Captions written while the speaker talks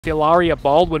Halyna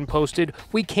Baldwin posted,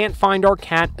 "We can't find our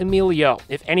cat Emilio.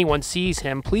 If anyone sees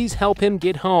him, please help him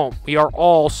get home. We are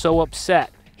all so upset.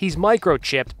 He's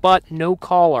microchipped, but no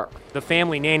collar." The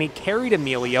family nanny carried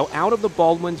Emilio out of the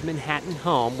Baldwins' Manhattan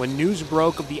home when news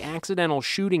broke of the accidental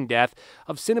shooting death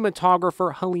of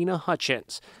cinematographer Halyna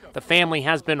Hutchins. The family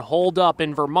has been holed up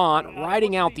in Vermont,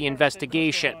 riding out the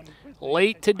investigation.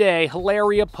 Late today,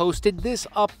 Halyna posted this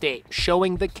update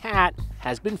showing the cat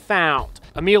has been found.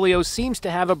 Emilio seems to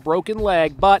have a broken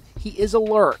leg, but he is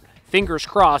alert. Fingers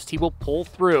crossed he will pull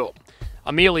through.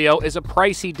 Emilio is a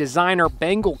pricey designer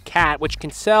Bengal cat which can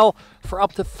sell for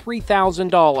up to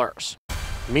 $3,000.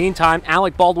 Meantime,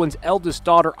 Alec Baldwin's eldest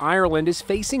daughter, Ireland, is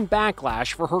facing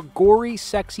backlash for her gory,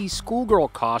 sexy schoolgirl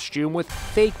costume with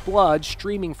fake blood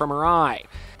streaming from her eye.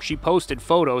 She posted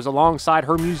photos alongside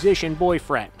her musician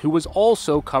boyfriend, who was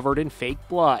also covered in fake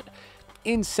blood.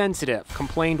 Insensitive,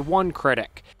 complained one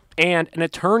critic. And an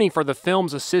attorney for the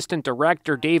film's assistant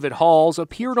director, David Halls,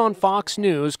 appeared on Fox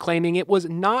News claiming it was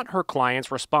not her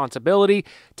client's responsibility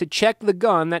to check the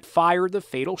gun that fired the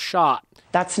fatal shot.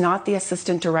 That's not the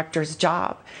assistant director's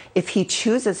job. If he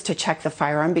chooses to check the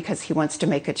firearm because he wants to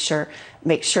make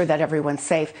sure that everyone's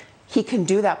safe, he can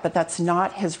do that, but that's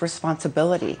not his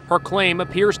responsibility. Her claim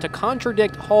appears to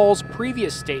contradict Hall's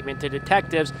previous statement to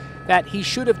detectives that he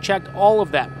should have checked all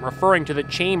of them, referring to the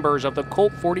chambers of the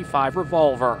Colt .45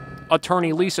 revolver.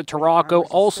 Attorney Lisa Tarraco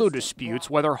also disputes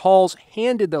whether Halls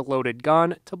handed the loaded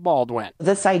gun to Baldwin.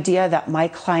 This idea that my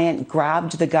client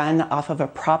grabbed the gun off of a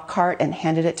prop cart and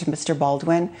handed it to Mr.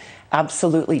 Baldwin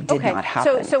absolutely did not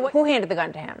happen. So who handed the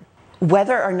gun to him?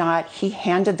 Whether or not he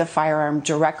handed the firearm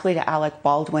directly to Alec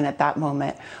Baldwin at that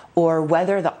moment, or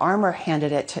whether the armor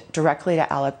handed it directly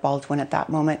to Alec Baldwin at that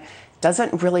moment,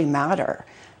 doesn't really matter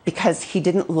because he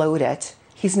didn't load it.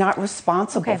 He's not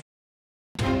responsible.